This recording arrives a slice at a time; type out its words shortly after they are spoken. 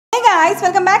Hey guys,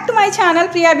 welcome back to my channel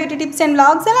Priya Beauty Tips and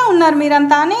Vlogs. ఎలా ఉన్నారు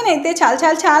మీరంతా? నేనైతే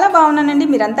చాలా బాగున్నానండి.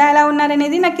 మీరంతా ఎలా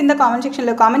ఉన్నారనేది నాకు కింద కామెంట్ సెక్షన్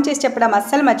లో కామెంట్ చేసి చెప్పడం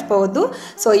అస్సలు మర్చిపోవద్దు.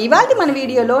 సో ఇవాల్టి మన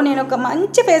వీడియోలో నేను ఒక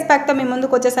మంచి ఫేస్ ప్యాక్ తో మీ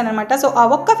ముందుకు వచ్చేసాను అన్నమాట. సో ఆ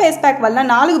ఒక్క ఫేస్ ప్యాక్ వల్ల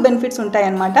 4 బెనిఫిట్స్ ఉంటాయి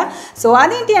అన్నమాట. సో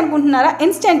అదేంటి అనుకుంటున్నారా?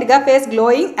 ఇన్స్టెంట్ గా face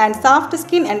glowing and soft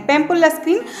skin and పింపుల్లెస్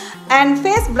skin and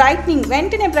face brightening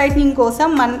వెంటనే బ్రైట్నింగ్ కోసం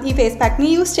మనం ఈ ఫేస్ ప్యాక్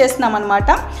ని యూస్ చేస్తున్నాం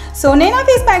అన్నమాట. సో నేను ఆ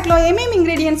ఫేస్ ప్యాక్ లో ఏమేమి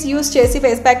ఇంగ్రీడియెంట్స్ యూస్ చేసి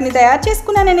ఫేస్ ప్యాక్ ని తయారు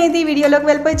చేసుకున్నాను అనేది వీడియోలోకి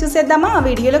వెళ్ళిపోయి చూసేద్దామా. ఆ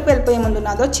వీడియోలోకి వెళ్ళిపోయే ముందు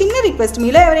నాదో చిన్న రిక్వెస్ట్,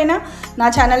 మీలో ఎవరైనా నా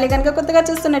ఛానల్ని కనుక కొత్తగా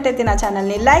చూస్తున్నట్టయితే నా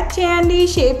ఛానల్ని లైక్ చేయండి,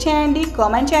 షేర్ చేయండి,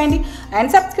 కామెంట్ చేయండి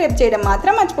అండ్ సబ్స్క్రైబ్ చేయడం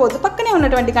మాత్రం మర్చిపోవద్దు. పక్కనే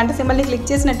ఉన్నటువంటి గంట సింబల్ని క్లిక్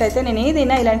చేసినట్టయితే నేను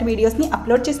ఏదైనా ఇలాంటి వీడియోస్ని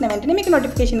అప్లోడ్ చేసిన వెంటనే మీకు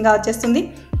నోటిఫికేషన్గా వచ్చేస్తుంది.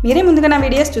 మీరే ముందుగా నా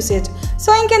వీడియోస్ చూసేయచ్చు.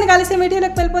 సో ఇంకెందుకు కలిసి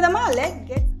వీడియోలోకి వెళ్ళిపోదామా. Let's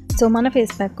get. సో మన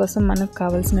ఫేస్ ప్యాక్ కోసం మనకు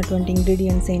కావాల్సినటువంటి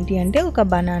ఇంగ్రీడియంట్స్ ఏంటి అంటే ఒక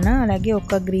బనానా, అలాగే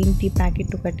ఒక గ్రీన్ టీ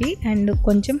ప్యాకెట్ ఒకటి అండ్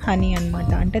కొంచెం హనీ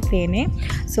అనమాట, అంటే తేనె.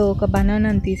 సో ఒక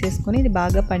బనానాని తీసేసుకొని, ఇది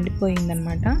బాగా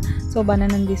పండిపోయిందనమాట. సో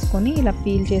బనానాని తీసుకొని ఇలా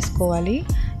పీల్ చేసుకోవాలి.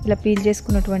 ఇలా పీల్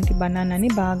చేసుకున్నటువంటి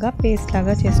బనానాని బాగా పేస్ట్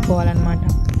లాగా చేసుకోవాలన్నమాట.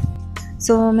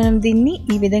 సో మనం దీన్ని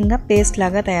ఈ విధంగా పేస్ట్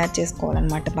లాగా తయారు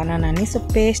చేసుకోవాలన్నమాట బనానాని. సో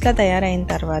పేస్ట్లా తయారైన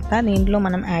తర్వాత దీంట్లో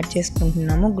మనం యాడ్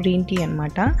చేసుకుంటున్నాము గ్రీన్ టీ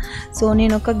అనమాట. సో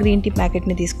నేను ఒక గ్రీన్ టీ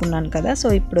ప్యాకెట్ని తీసుకున్నాను కదా. సో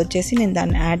ఇప్పుడు వచ్చేసి నేను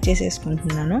దాన్ని యాడ్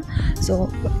చేసేసుకుంటున్నాను. సో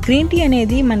గ్రీన్ టీ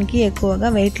అనేది మనకి ఎక్కువగా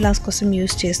వెయిట్ లాస్ కోసం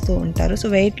యూస్ చేస్తూ ఉంటారు. సో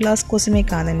వెయిట్ లాస్ కోసమే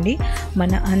కాదండి,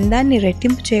 మన అందాన్ని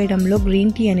రెట్టింపు చేయడంలో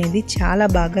గ్రీన్ టీ అనేది చాలా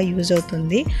బాగా యూజ్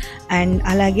అవుతుంది. అండ్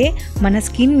అలాగే మన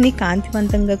స్కిన్ని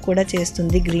కాంతివంతంగా కూడా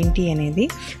చేస్తుంది గ్రీన్ టీ అనేది.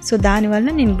 సో దానివల్ల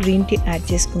నేను గ్రీన్ టీ యాడ్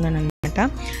చేసుకున్నాను అనమాట.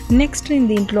 నెక్స్ట్ నేను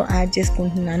దీంట్లో యాడ్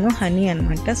చేసుకుంటున్నాను హనీ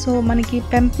అనమాట. సో మనకి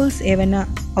పింపుల్స్ ఏమైనా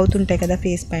అవుతుంటాయి కదా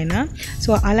ఫేస్ పైన. సో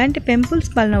అలాంటి పింపుల్స్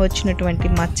వలన వచ్చినటువంటి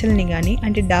మచ్చల్ని కానీ,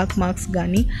 అంటే డార్క్ మార్క్స్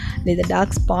కానీ లేదా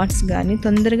డార్క్ స్పాట్స్ కానీ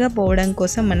తొందరగా పోవడం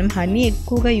కోసం మనం హనీ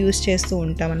ఎక్కువగా యూస్ చేస్తూ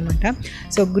ఉంటాం అనమాట.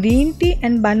 So green tea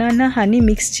and banana honey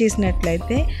mix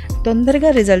చేసినట్లయితే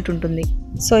తొందరగా రిజల్ట్ ఉంటుంది.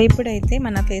 సో ఇప్పుడైతే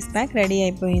మన ఫేస్ ప్యాక్ రెడీ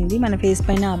అయిపోయింది మన ఫేస్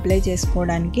పైన అప్లై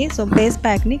చేసుకోవడానికి. సో ఫేస్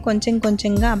ప్యాక్ని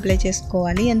కొంచెంగా అప్లై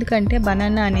చేసుకోవాలి, ఎందుకంటే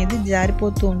బనానా అనేది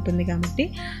జారిపోతూ ఉంటుంది కాబట్టి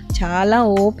చాలా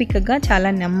ఓపికగా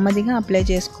చాలా నెమ్మదిగా అప్లై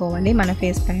చేసుకోవాలి మన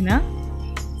ఫేస్ పైన.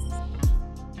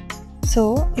 సో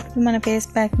ఇప్పుడు మన ఫేస్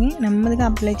ప్యాక్ని నెమ్మదిగా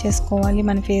అప్లై చేసుకోవాలి.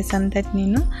 మన ఫేస్ అంతటి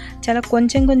నేను చాలా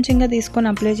కొంచెంగా తీసుకొని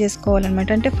అప్లై చేసుకోవాలన్నమాట.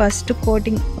 అంటే ఫస్ట్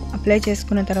కోటింగ్ అప్లై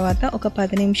చేసుకున్న తర్వాత ఒక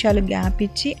 10 నిమిషాలు గ్యాప్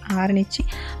ఇచ్చి ఆరనిచ్చి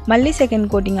మళ్ళీ సెకండ్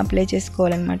కోటింగ్ అప్లై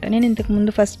చేసుకోవాలన్నమాట. నేను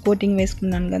ఇంతకుముందు ఫస్ట్ కోటింగ్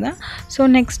వేసుకున్నాను కదా. సో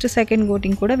నెక్స్ట్ సెకండ్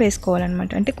కోటింగ్ కూడా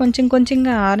వేసుకోవాలన్నమాట. అంటే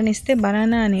కొంచెంగా ఆరనిస్తే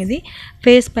బనానా అనేది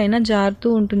ఫేస్ పైన జారుతూ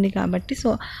ఉంటుంది కాబట్టి,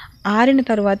 సో ఆరిన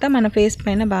తర్వాత మన ఫేస్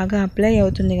పైన బాగా అప్లై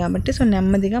అవుతుంది కాబట్టి, సో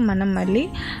నెమ్మదిగా మనం మళ్ళీ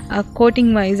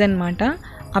కోటింగ్ వైజ్ అనమాట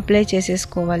అప్లై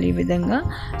చేసేసుకోవాలి ఈ విధంగా.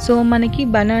 సో మనకి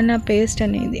బనానా పేస్ట్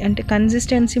అనేది అంటే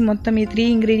కన్సిస్టెన్సీ మొత్తం ఈ 3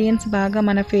 ఇంగ్రీడియంట్స్ బాగా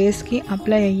మన ఫేస్కి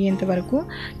అప్లై అయ్యేంత వరకు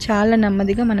చాలా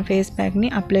నెమ్మదిగా మన ఫేస్ ప్యాక్ని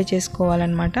అప్లై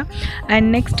చేసుకోవాలన్నమాట. అండ్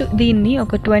నెక్స్ట్ దీన్ని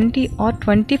ఒక 20 or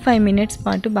 25 మినిట్స్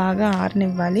పాటు బాగా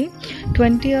ఆరనివ్వాలి.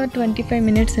 20 or 25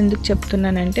 మినిట్స్ ఎందుకు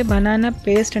చెప్తున్నానంటే బనానా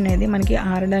పేస్ట్ అనేది మనకి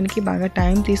ఆరడానికి బాగా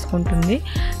టైం తీసుకుంటుంది.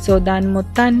 సో దాని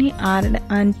మొత్తాన్ని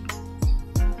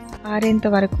ఆరేంత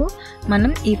వరకు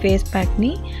మనం ఈ ఫేస్ ప్యాక్ని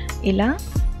ఇలా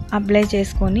అప్లై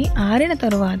చేసుకొని ఆరిన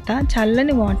తర్వాత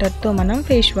చల్లని వాటర్తో మనం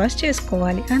ఫేస్ వాష్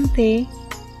చేసుకోవాలి, అంతే.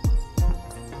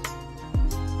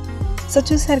 సో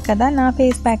చూసారు కదా, నా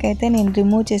ఫేస్ ప్యాక్ అయితే నేను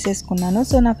రిమూవ్ చేసేసుకున్నాను.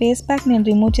 సో నా ఫేస్ ప్యాక్ నేను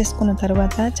రిమూవ్ చేసుకున్న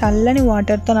తర్వాత చల్లని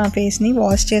వాటర్తో నా ఫేస్ని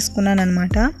వాష్ చేసుకున్నాను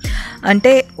అనమాట.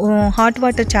 అంటే హాట్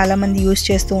వాటర్ చాలామంది యూస్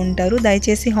చేస్తూ ఉంటారు,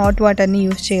 దయచేసి హాట్ వాటర్ని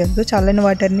యూస్ చేయొద్దు, చల్లని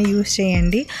వాటర్ని యూస్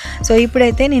చేయండి. సో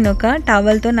ఇప్పుడైతే నేను ఒక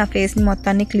టవల్తో నా ఫేస్ని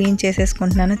మొత్తాన్ని క్లీన్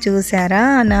చేసేసుకుంటున్నాను. చూసారా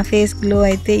నా ఫేస్ గ్లో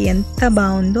అయితే ఎంత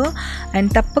బాగుందో.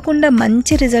 అండ్ తప్పకుండా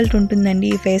మంచి రిజల్ట్ ఉంటుందండి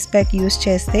ఈ ఫేస్ ప్యాక్ యూస్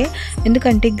చేస్తే.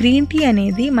 ఎందుకంటే గ్రీన్ టీ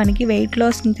అనేది మనకి వెయిట్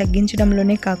లాస్ని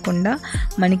తగ్గించడంలోనే కాకుండా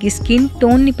మనకి స్కిన్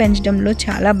టోన్ని పెంచడంలో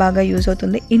చాలా బాగా యూజ్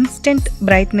అవుతుంది. ఇన్స్టెంట్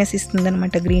బ్రైట్నెస్ ఇస్తుంది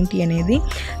అనమాట గ్రీన్ టీ అనేది.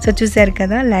 సో చూసారు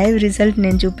కదా, లైవ్ రిజల్ట్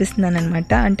నేను చూపిస్తున్నాను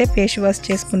అనమాట. అంటే ఫేస్ వాష్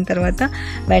చేసుకున్న తర్వాత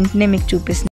వెంటనే మీకు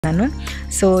చూపిస్తున్నాను.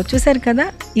 సో చూసారు కదా,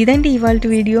 ఇదండి ఇవాల్టి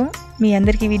వీడియో. మీ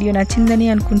అందరికీ వీడియో నచ్చిందని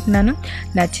అనుకుంటున్నాను.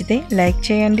 నచ్చితే లైక్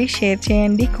చేయండి, షేర్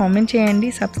చేయండి, కామెంట్ చేయండి,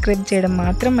 సబ్స్క్రైబ్ చేయడం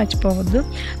మాత్రం మర్చిపోవద్దు.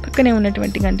 పక్కనే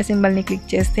ఉన్నటువంటి గంట సింబల్ని క్లిక్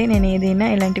చేస్తే నేను ఏదైనా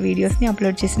ఇలాంటి వీడియోస్ని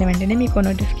అప్లోడ్ చేసిన వెంటనే మీకు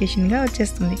నోటిఫికేషన్గా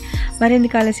వచ్చేస్తుంది.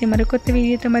 మరెందుకు ఆలస్యం, మరో కొత్త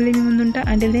వీడియోతో మళ్ళీ మీ ముందుంటా.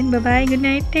 Until then bye, good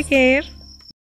night, take care.